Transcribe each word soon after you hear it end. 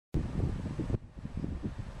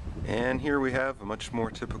And here we have a much more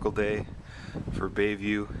typical day for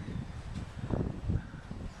Bayview.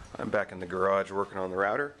 I'm back in the garage working on the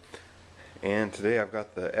router, and today I've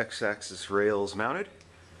got the X-axis rails mounted.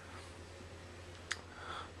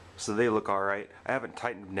 So they look alright. I haven't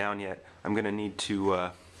tightened them down yet. I'm going to need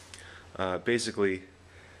to basically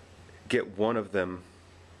get one of them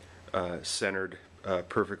centered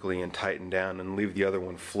perfectly and tightened down, and leave the other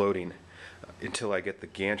one floating until I get the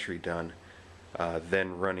gantry done.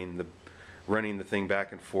 Then running the thing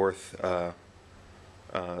back and forth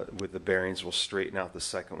with the bearings will straighten out the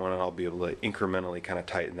second one, and I'll be able to incrementally kind of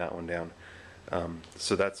tighten that one down.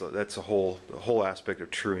 So that's a whole aspect of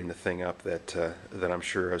truing the thing up that I'm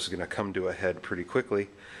sure is going to come to a head pretty quickly.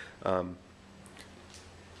 The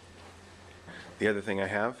other thing I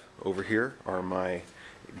have over here are my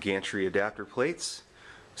gantry adapter plates.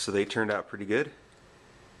 So they turned out pretty good.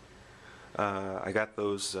 I got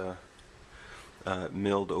those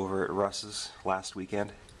milled over at Russ's last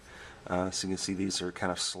weekend. So you can see these are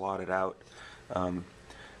kind of slotted out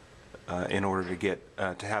in order to get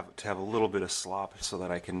to have a little bit of slop, so that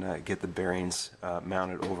I can get the bearings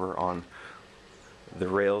mounted over on the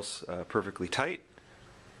rails perfectly tight.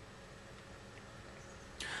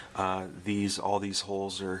 All these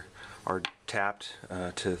holes are tapped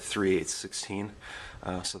to 3/8/16,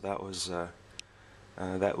 so that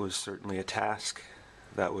was certainly a task.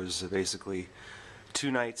 That was basically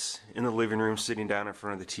 2 nights in the living room, sitting down in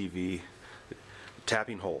front of the TV,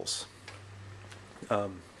 tapping holes.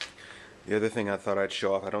 The other thing I thought I'd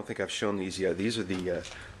show off, I don't think I've shown these yet. These are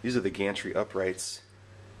the gantry uprights.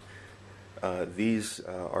 These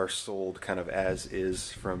are sold kind of as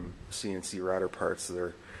is from CNC Router parts.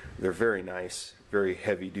 They're very nice, very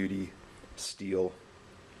heavy duty steel.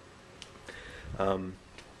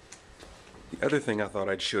 The other thing I thought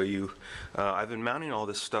I'd show you, I've been mounting all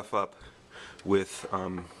this stuff up with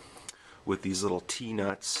these little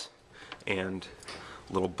T-nuts and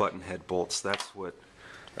little button head bolts. That's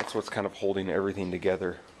what's kind of holding everything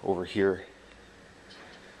together over here.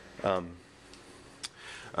 The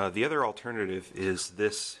other alternative is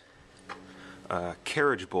this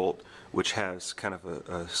carriage bolt, which has kind of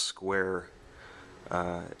a square,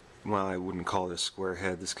 well, I wouldn't call it a square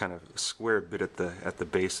head, this kind of square bit at the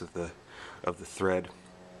base of the thread,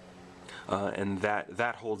 and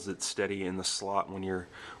that holds it steady in the slot when you're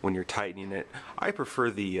tightening it. I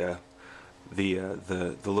prefer the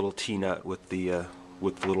little T-nut with the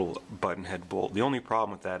little button head bolt. The only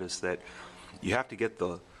problem with that is that you have to get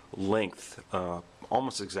the length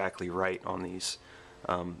almost exactly right on these.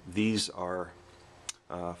 These are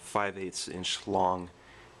 5/8 inch long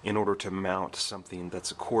in order to mount something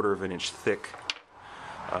that's 1/4 of an inch thick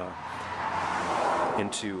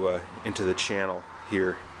into the channel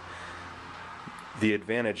here. The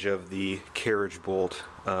advantage of the carriage bolt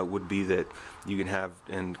would be that you can have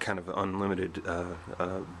kind of unlimited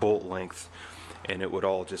bolt length, and it would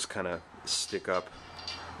all just kind of stick up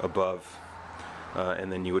above,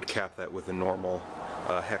 and then you would cap that with a normal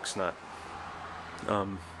hex nut.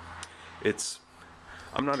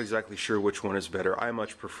 I'm not exactly sure which one is better. I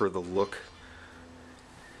much prefer the look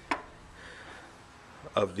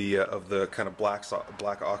of the kind of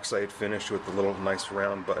black oxide finish with the little nice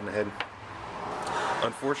round button head.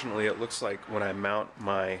 Unfortunately, it looks like when I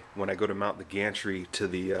go to mount the gantry to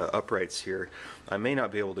the uprights here, I may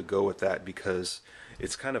not be able to go with that because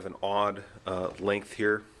it's kind of an odd length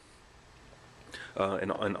here,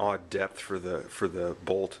 an odd depth for the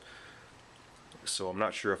bolt. So I'm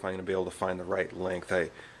not sure if I'm going to be able to find the right length.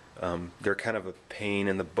 They're kind of a pain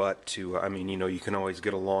in the butt to. I mean, you can always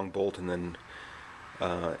get a long bolt and then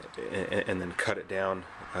cut it down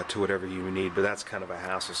to whatever you need, but that's kind of a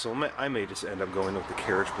hassle. So I may just end up going with the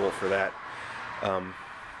carriage bolt for that.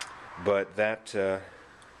 But that,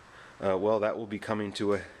 well, that will be coming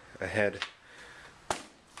to a head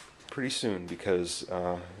pretty soon because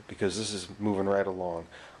this is moving right along.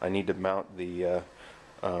 I need to mount the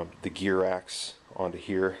gear axe onto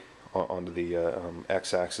here, onto the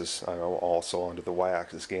X-axis, also onto the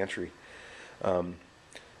Y-axis gantry.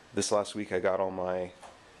 This last week I got all my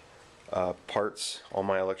parts, all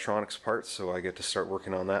my electronics parts, so I get to start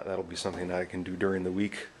working on that. That'll be something that I can do during the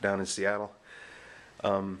week down in Seattle.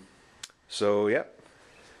 So yeah,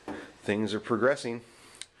 things are progressing.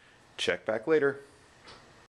 Check back later.